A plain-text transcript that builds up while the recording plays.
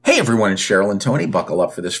everyone, it's Cheryl and Tony. Buckle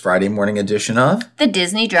up for this Friday morning edition of the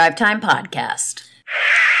Disney Drive Time Podcast.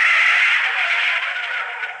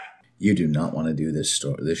 You do not want to do this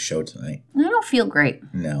show tonight. I don't feel great.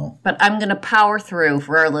 No. But I'm going to power through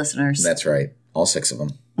for our listeners. That's right. All 6 of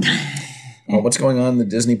them. Well, what's going on in the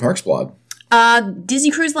Disney Parks blog?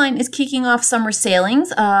 Disney Cruise Line is kicking off summer sailings.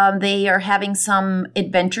 They are having some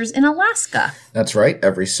adventures in Alaska. That's right.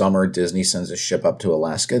 Every summer, Disney sends a ship up to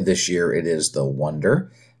Alaska. This year, it is the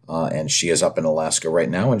Wonder. And she is up in Alaska right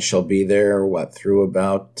now, and she'll be there, through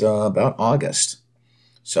about August.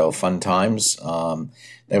 So fun times.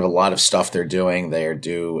 They have a lot of stuff they're doing. They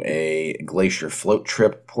do a glacier float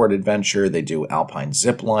trip port adventure. They do alpine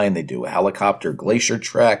zip line. They do a helicopter glacier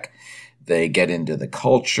trek. They get into the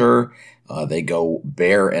culture. They go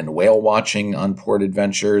bear and whale watching on port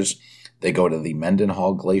adventures. They go to the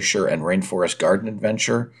Mendenhall Glacier and Rainforest Garden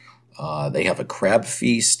Adventure. They have a crab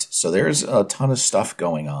feast. So there's a ton of stuff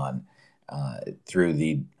going on through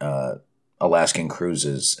the Alaskan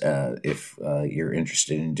cruises, if you're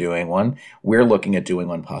interested in doing one. We're looking at doing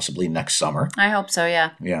one possibly next summer. I hope so,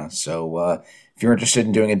 yeah. Yeah, so if you're interested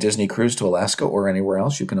in doing a Disney cruise to Alaska or anywhere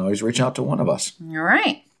else, you can always reach out to one of us. All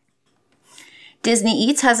right. Disney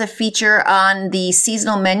Eats has a feature on the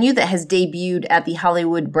seasonal menu that has debuted at the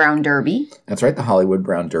Hollywood Brown Derby. That's right. The Hollywood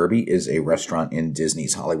Brown Derby is a restaurant in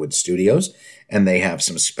Disney's Hollywood Studios, and they have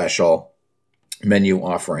some special menu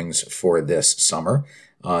offerings for this summer.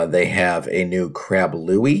 They have a new crab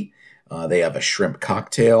louie. They have a shrimp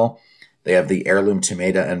cocktail. They have the heirloom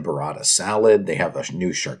tomato and burrata salad. They have a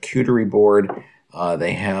new charcuterie board.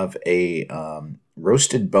 They have a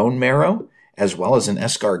roasted bone marrow as well as an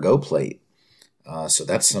escargot plate. So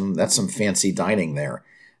that's some fancy dining there.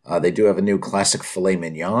 They do have a new classic filet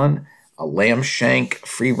mignon, a lamb shank,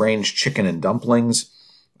 free-range chicken and dumplings.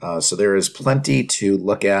 So there is plenty to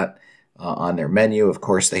look at on their menu. Of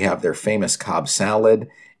course, they have their famous Cobb salad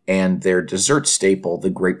and their dessert staple, the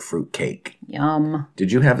grapefruit cake. Yum.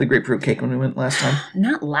 Did you have the grapefruit cake when we went last time?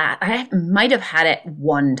 I might have had it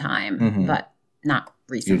one time, but not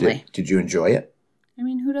recently. Did you enjoy it? I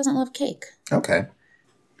mean, who doesn't love cake? Okay.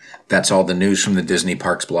 That's all the news from the Disney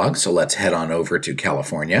Parks blog, so let's head on over to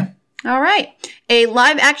California. All right. A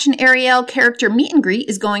live-action Ariel character meet and greet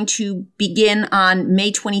is going to begin on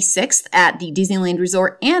May 26th at the Disneyland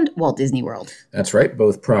Resort and Walt Disney World. That's right.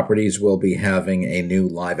 Both properties will be having a new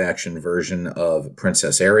live-action version of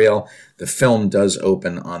Princess Ariel. The film does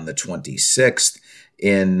open on the 26th.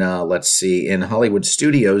 In Hollywood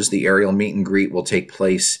Studios, the Ariel meet and greet will take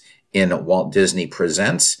place in Walt Disney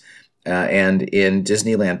Presents. And in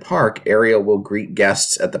Disneyland Park, Ariel will greet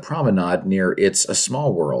guests at the promenade near It's a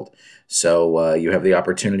Small World. So you have the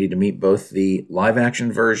opportunity to meet both the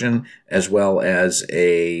live-action version as well as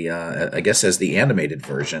as the animated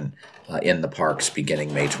version in the parks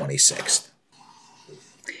beginning May 26th.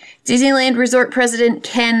 Disneyland Resort President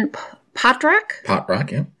Ken Potrock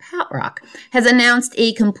has announced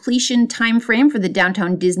a completion timeframe for the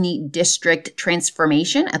Downtown Disney District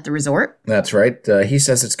transformation at the resort. That's right. He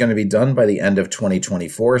says it's going to be done by the end of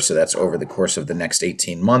 2024, so that's over the course of the next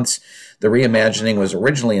 18 months. The reimagining was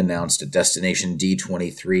originally announced at Destination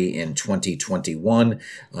D23 in 2021,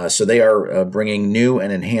 so they are bringing new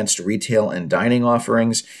and enhanced retail and dining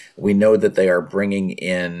offerings. We know that they are bringing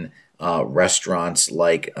in restaurants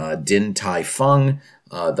like Din Tai Fung,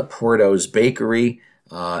 the Porto's Bakery,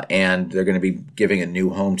 and they're going to be giving a new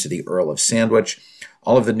home to the Earl of Sandwich.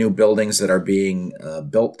 All of the new buildings that are being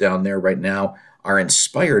built down there right now are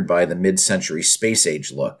inspired by the mid-century space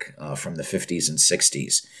age look from the 50s and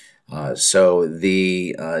 60s. So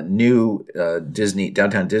the new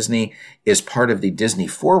Downtown Disney is part of the Disney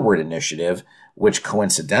Forward initiative, which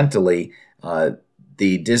coincidentally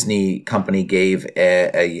the Disney company gave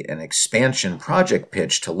an expansion project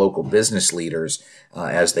pitch to local business leaders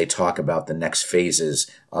as they talk about the next phases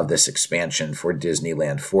of this expansion for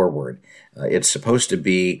Disneyland Forward. It's supposed to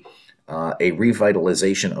be a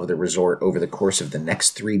revitalization of the resort over the course of the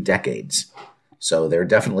next 3 decades. So they're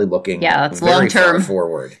definitely looking very far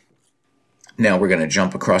forward. Now we're going to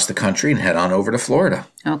jump across the country and head on over to Florida.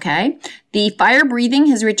 Okay. The fire breathing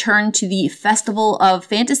has returned to the Festival of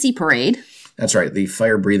Fantasy Parade. That's right. The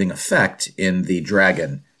fire-breathing effect in the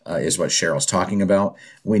dragon is what Cheryl's talking about.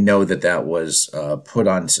 We know that was put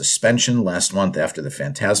on suspension last month after the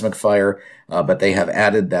Phantasmic fire, but they have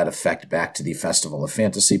added that effect back to the Festival of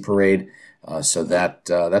Fantasy Parade. So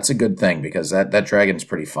that's a good thing because that dragon's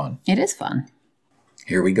pretty fun. It is fun.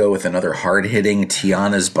 Here we go with another hard-hitting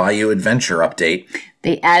Tiana's Bayou Adventure update.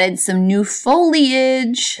 They added some new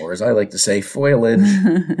foliage. Or as I like to say, foliage.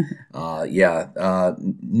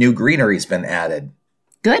 New greenery's been added.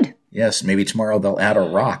 Good. Yes, maybe tomorrow they'll add a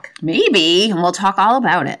rock. Maybe, and we'll talk all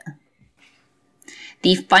about it.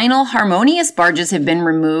 The final harmonious barges have been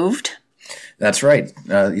removed. That's right.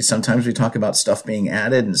 Sometimes we talk about stuff being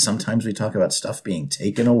added, and sometimes we talk about stuff being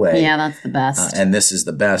taken away. Yeah, that's the best. And this is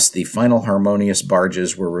the best. The final harmonious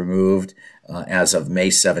barges were removed as of May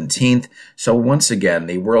 17th. So once again,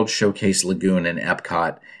 the World Showcase Lagoon in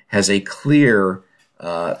Epcot has a clear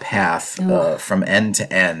path from end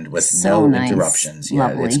to end with no interruptions. Yeah,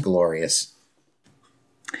 lovely. It's glorious.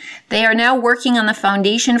 They are now working on the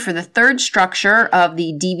foundation for the third structure of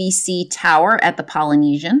the DVC Tower at the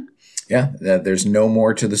Polynesian. Yeah, there's no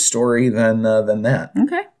more to the story than that.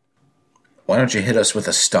 Okay. Why don't you hit us with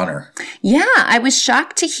a stunner? Yeah, I was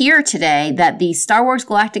shocked to hear today that the Star Wars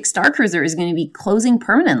Galactic Star Cruiser is going to be closing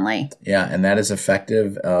permanently. Yeah, and that is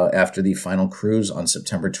effective after the final cruise on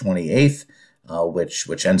September 28th,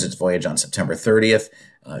 which ends its voyage on September 30th.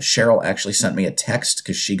 Cheryl actually sent me a text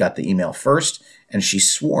because she got the email first, and she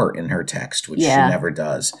swore in her text, which she never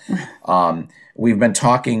does. We've been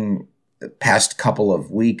talking past couple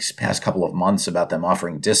of months about them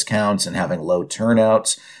offering discounts and having low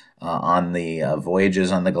turnouts on the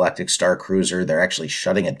voyages on the Galactic Star Cruiser. They're actually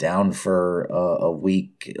shutting it down for a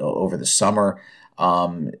week over the summer.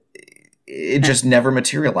 It just never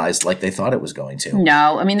materialized like they thought it was going to.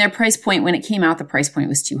 No, I mean, their price point, when it came out, the price point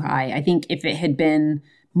was too high. I think if it had been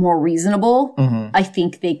more reasonable, I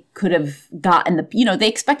think they could have gotten they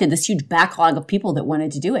expected this huge backlog of people that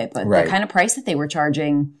wanted to do it, but the kind of price that they were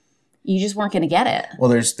charging, you just weren't going to get it. Well,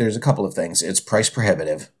 there's a couple of things. It's price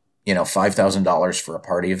prohibitive, $5,000 for a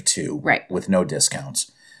party of two with no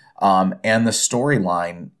discounts. And the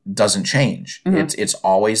storyline doesn't change. It's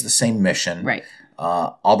always the same mission. Right.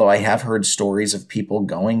 Although I have heard stories of people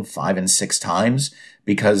going 5 and 6 times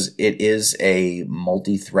because it is a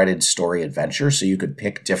multi-threaded story adventure. So you could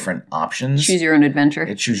pick different options. Choose your own adventure.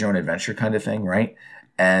 It's choose your own adventure kind of thing, right?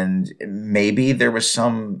 And maybe there was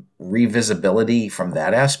some revisibility from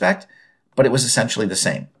that aspect, but it was essentially the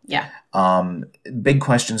same. Yeah. Big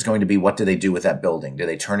question is going to be, what do they do with that building? Do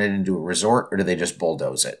they turn it into a resort, or do they just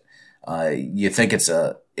bulldoze it? You think it's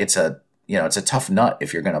a tough nut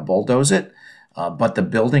if you're going to bulldoze it, but the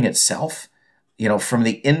building itself, from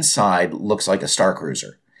the inside looks like a Star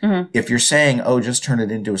Cruiser. If you're saying, just turn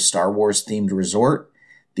it into a Star Wars themed resort,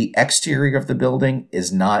 the exterior of the building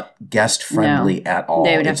is not guest-friendly at all.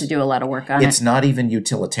 They would have to do a lot of work on it. It's not even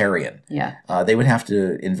utilitarian. Yeah. They would have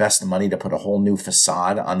to invest the money to put a whole new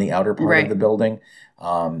facade on the outer part of the building.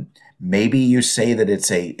 Maybe you say that it's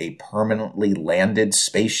a permanently landed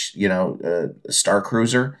space, Star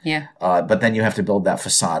Cruiser. Yeah. But then you have to build that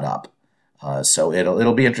facade up. So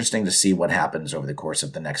it'll be interesting to see what happens over the course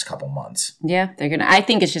of the next couple months. Yeah, I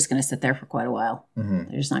think it's just going to sit there for quite a while. They're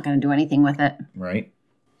just not going to do anything with it. Right.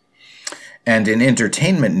 And in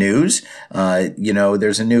entertainment news,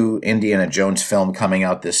 there's a new Indiana Jones film coming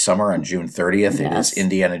out this summer on June 30th. Yes. It is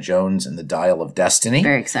Indiana Jones and the Dial of Destiny.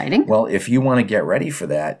 Very exciting. Well, if you want to get ready for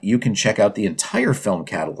that, you can check out the entire film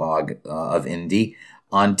catalog of Indy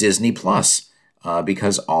on Disney Plus,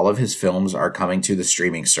 because all of his films are coming to the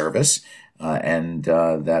streaming service, and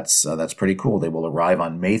that's pretty cool. They will arrive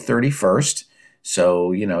on May 31st.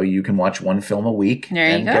 So, you can watch one film a week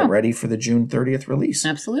and get ready for the June 30th release.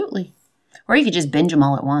 Absolutely. Or you could just binge them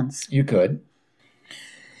all at once. You could.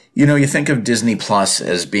 You think of Disney Plus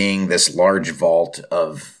as being this large vault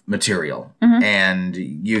of material, and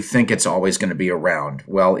you think it's always going to be around.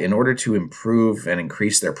 Well, in order to improve and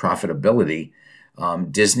increase their profitability,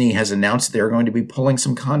 Disney has announced they're going to be pulling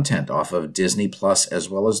some content off of Disney Plus as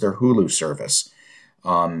well as their Hulu service.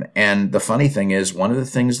 And the funny thing is, one of the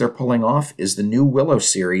things they're pulling off is the new Willow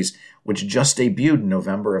series, which just debuted in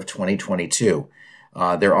November of 2022.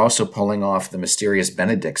 They're also pulling off the Mysterious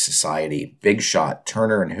Benedict Society, Big Shot,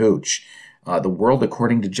 Turner and Hooch, The World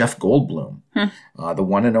According to Jeff Goldblum, The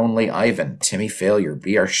One and Only Ivan, Timmy Failure,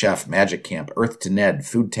 Be Our Chef, Magic Camp, Earth to Ned,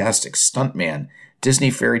 Foodtastic, Stuntman,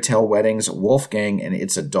 Disney Fairy Tale Weddings, Wolfgang, and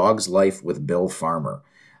It's a Dog's Life with Bill Farmer.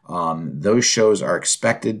 Those shows are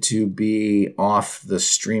expected to be off the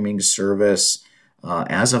streaming service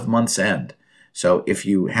as of month's end. So if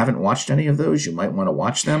you haven't watched any of those, you might want to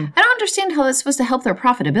watch them. I don't understand how that's supposed to help their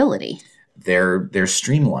profitability. They're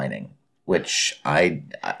streamlining, which I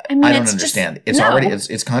don't understand.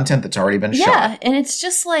 It's content that's already been shot. Yeah, and it's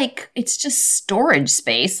just storage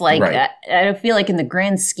space. Like I feel like in the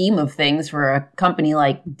grand scheme of things for a company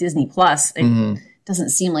like Disney Plus, it doesn't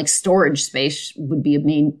seem like storage space would be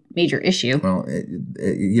a major issue. Well,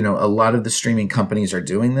 a lot of the streaming companies are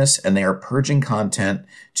doing this, and they are purging content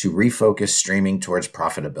to refocus streaming towards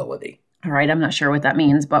profitability. All right, I'm not sure what that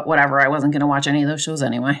means, but whatever. I wasn't going to watch any of those shows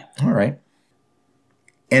anyway. All right.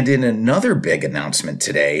 And in another big announcement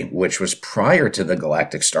today, which was prior to the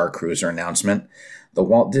Galactic Star Cruiser announcement, the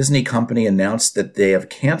Walt Disney Company announced that they have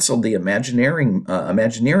canceled the Imagineering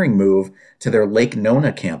move to their Lake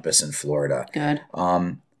Nona campus in Florida. Good.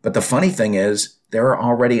 But the funny thing is, there are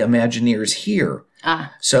already Imagineers here.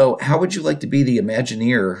 So how would you like to be the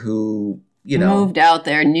Imagineer who, moved out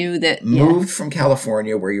there, knew that... Moved from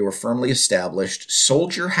California where you were firmly established,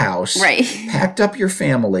 sold your house, right. Packed up your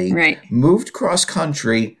family, right. Moved cross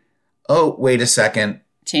country. Oh, wait a second.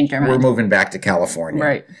 Changed our mind. We're moving back to California.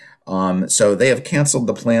 Right. So they have canceled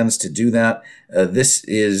the plans to do that. This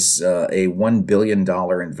is a $1 billion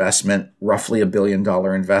investment, roughly $1 billion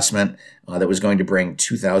investment that was going to bring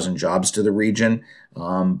 2,000 jobs to the region.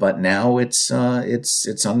 But now it's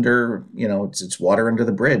under, it's water under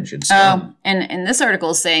the bridge. It's and this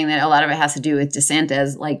article is saying that a lot of it has to do with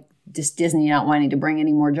DeSantis, like just Disney not wanting to bring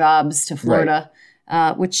any more jobs to Florida. Right.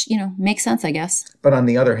 Which, makes sense, I guess. But on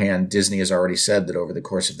the other hand, Disney has already said that over the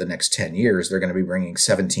course of the next 10 years, they're going to be bringing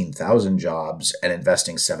 17,000 jobs and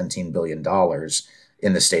investing $17 billion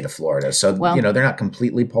in the state of Florida. So, they're not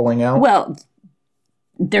completely pulling out. Well,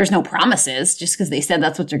 there's no promises. Just because they said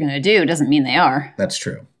that's what they're going to do doesn't mean they are. That's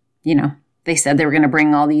true. They said they were going to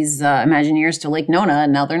bring all these Imagineers to Lake Nona,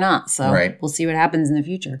 and now they're not. So We'll see what happens in the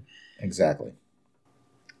future. Exactly.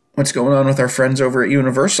 What's going on with our friends over at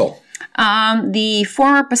Universal? The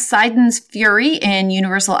former Poseidon's Fury in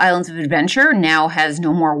Universal Islands of Adventure now has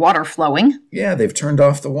no more water flowing. Yeah, they've turned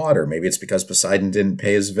off the water. Maybe it's because Poseidon didn't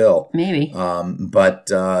pay his bill. Maybe. But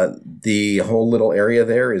the whole little area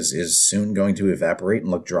there is soon going to evaporate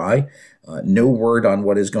and look dry. No word on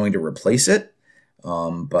what is going to replace it.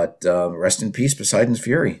 But rest in peace, Poseidon's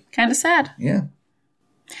Fury. Kind of sad. Yeah.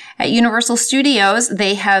 At Universal Studios,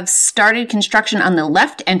 they have started construction on the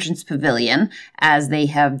left entrance pavilion as they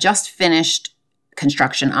have just finished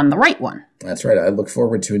construction on the right one. That's right. I look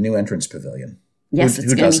forward to a new entrance pavilion. Yes,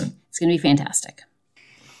 who doesn't? It's going to be fantastic.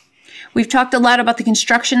 We've talked a lot about the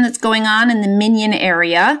construction that's going on in the Minion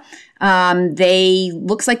area.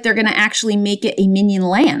 Looks like they're going to actually make it a Minion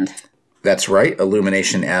land. That's right.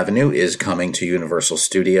 Illumination Avenue is coming to Universal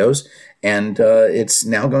Studios, and it's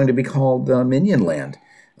now going to be called Minion Land.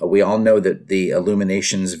 We all know that the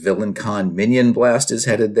Illumination's Villain Con Minion Blast is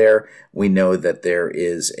headed there. We know that there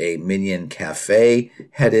is a Minion Cafe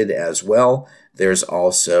headed as well. There's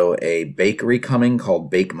also a bakery coming called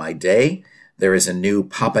Bake My Day. There is a new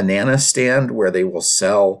Pop-A-Nana stand where they will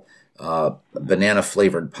sell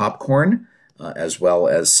banana-flavored popcorn, as well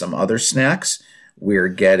as some other snacks. We're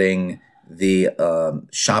getting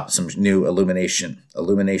some new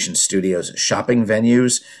Illumination Studios shopping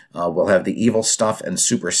venues. We'll have the Evil Stuff and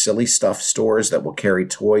Super Silly Stuff stores that will carry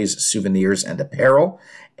toys, souvenirs, and apparel.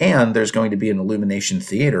 And there's going to be an Illumination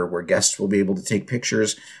Theater where guests will be able to take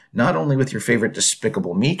pictures not only with your favorite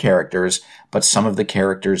Despicable Me characters, but some of the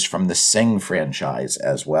characters from the Sing franchise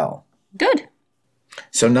as well. Good.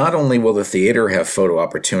 So not only will the theater have photo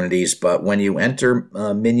opportunities, but when you enter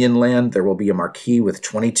Minion Land, there will be a marquee with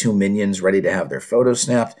 22 minions ready to have their photo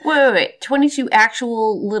snapped. Wait. 22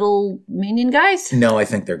 actual little minion guys? No, I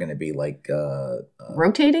think they're going to be like...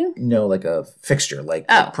 rotating? No, like a fixture, like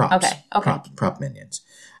props. Okay. Prop minions.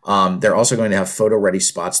 They're also going to have photo-ready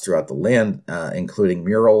spots throughout the land, including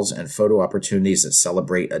murals and photo opportunities that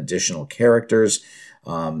celebrate additional characters.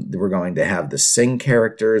 We're going to have the Sing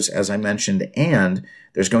characters, as I mentioned, and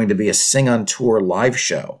there's going to be a Sing on Tour live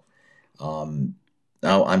show. I'm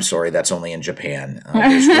sorry, that's only in Japan.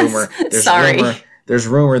 There's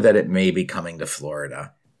rumor that it may be coming to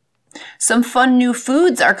Florida. Some fun new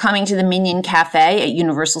foods are coming to the Minion Cafe at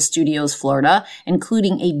Universal Studios Florida,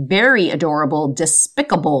 including a very adorable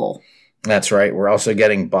Despicable. That's right. We're also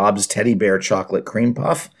getting Bob's Teddy Bear Chocolate Cream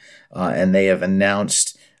Puff, and they have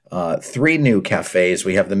announced 3 new cafes.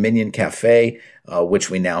 We have the Minion Cafe, which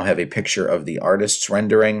we now have a picture of the artist's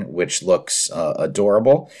rendering, which looks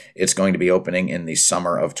adorable. It's going to be opening in the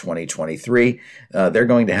summer of 2023. They're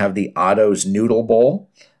going to have the Otto's Noodle Bowl,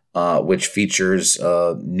 which features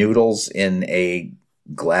noodles in a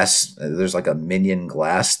glass. There's like a Minion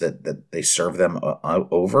glass that they serve them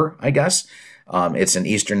over, I guess. It's an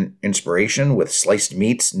Eastern inspiration with sliced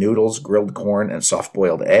meats, noodles, grilled corn, and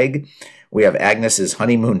soft-boiled egg. We have Agnes's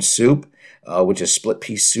Honeymoon Soup, which is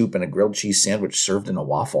split-piece soup and a grilled cheese sandwich served in a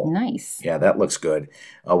waffle. Nice. Yeah, that looks good.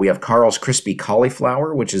 We have Carl's Crispy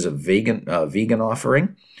Cauliflower, which is a vegan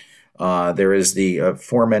offering. There is the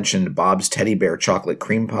aforementioned Bob's Teddy Bear Chocolate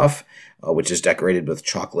Cream Puff, which is decorated with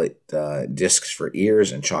chocolate discs for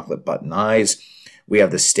ears and chocolate button eyes. We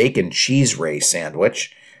have the Steak and Cheese Ray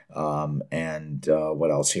Sandwich. And what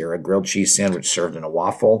else here? A grilled cheese sandwich served in a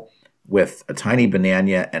waffle. with a tiny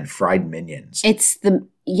banana and fried minions.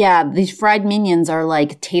 These fried minions are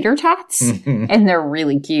like tater tots, and they're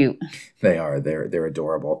really cute. They are. They're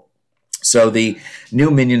adorable. So the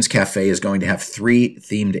new Minions Cafe is going to have 3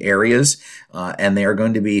 themed areas, and they are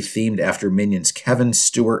going to be themed after Minions Kevin,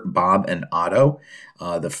 Stuart, Bob, and Otto.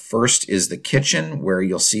 The first is the kitchen, where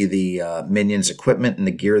you'll see the Minions equipment and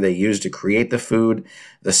the gear they use to create the food.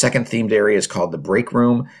 The second themed area is called the break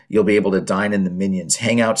room. You'll be able to dine in the Minions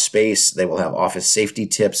hangout space. They will have office safety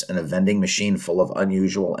tips and a vending machine full of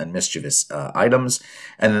unusual and mischievous items.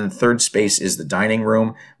 And then the third space is the dining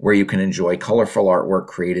room, where you can enjoy colorful artwork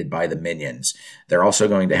created by the Minions. They're also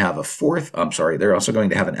going to have they're also going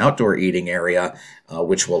to have an outdoor eating area,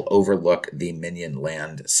 which will overlook the Minion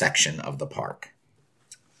Land section of the park.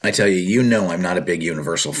 I tell you, I'm not a big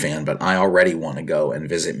Universal fan, but I already want to go and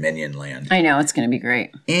visit Minion Land. I know, it's going to be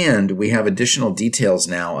great. And we have additional details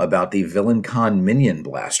now about the VillainCon Minion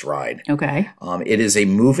Blast ride. Okay. It is a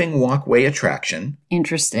moving walkway attraction.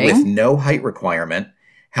 Interesting. With no height requirement.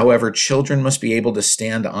 However, children must be able to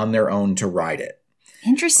stand on their own to ride it.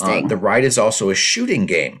 Interesting. The ride is also a shooting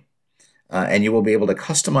game. And you will be able to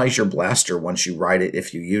customize your blaster once you ride it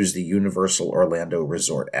if you use the Universal Orlando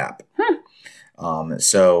Resort app.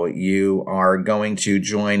 So you are going to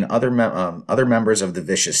join other members of the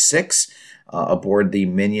Vicious Six aboard the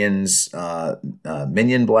Minions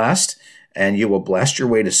Minion Blast, and you will blast your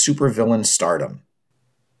way to supervillain stardom.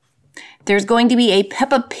 There's going to be a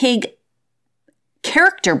Peppa Pig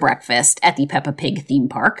character breakfast at the Peppa Pig theme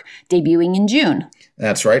park, debuting in June.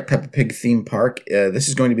 That's right, Peppa Pig theme park. This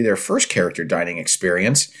is going to be their first character dining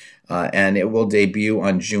experience. And it will debut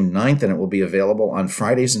on June 9th, and it will be available on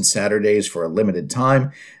Fridays and Saturdays for a limited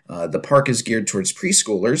time. The park is geared towards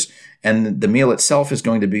preschoolers, and the meal itself is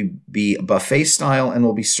going to be buffet style and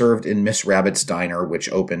will be served in Miss Rabbit's Diner, which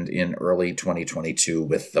opened in early 2022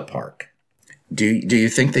 with the park. Do you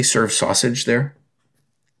think they serve sausage there?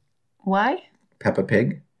 Why? Peppa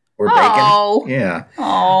Pig? Or bacon?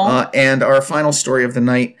 Yeah. And our final story of the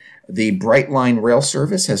night, the Brightline rail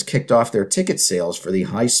service has kicked off their ticket sales for the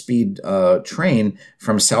high-speed train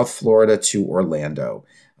from South Florida to Orlando.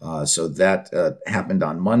 So that happened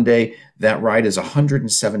on Monday. That ride is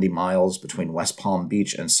 170 miles between West Palm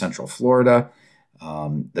Beach and Central Florida.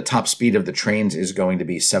 The top speed of the trains is going to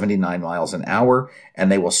be 79 miles an hour,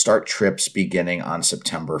 and they will start trips beginning on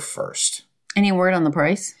September 1st. Any word on the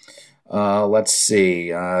price? Let's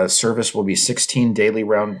see. Service will be 16 daily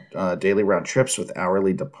round trips with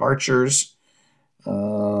hourly departures.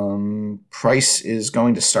 Price is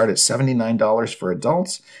going to start at $79 for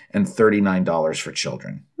adults and $39 for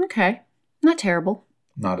children. Okay. Not terrible.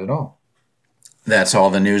 Not at all. That's all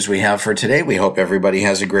the news we have for today. We hope everybody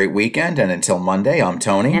has a great weekend. And until Monday, I'm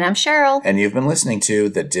Tony. And I'm Cheryl. And you've been listening to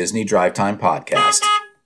the Disney Drive Time Podcast.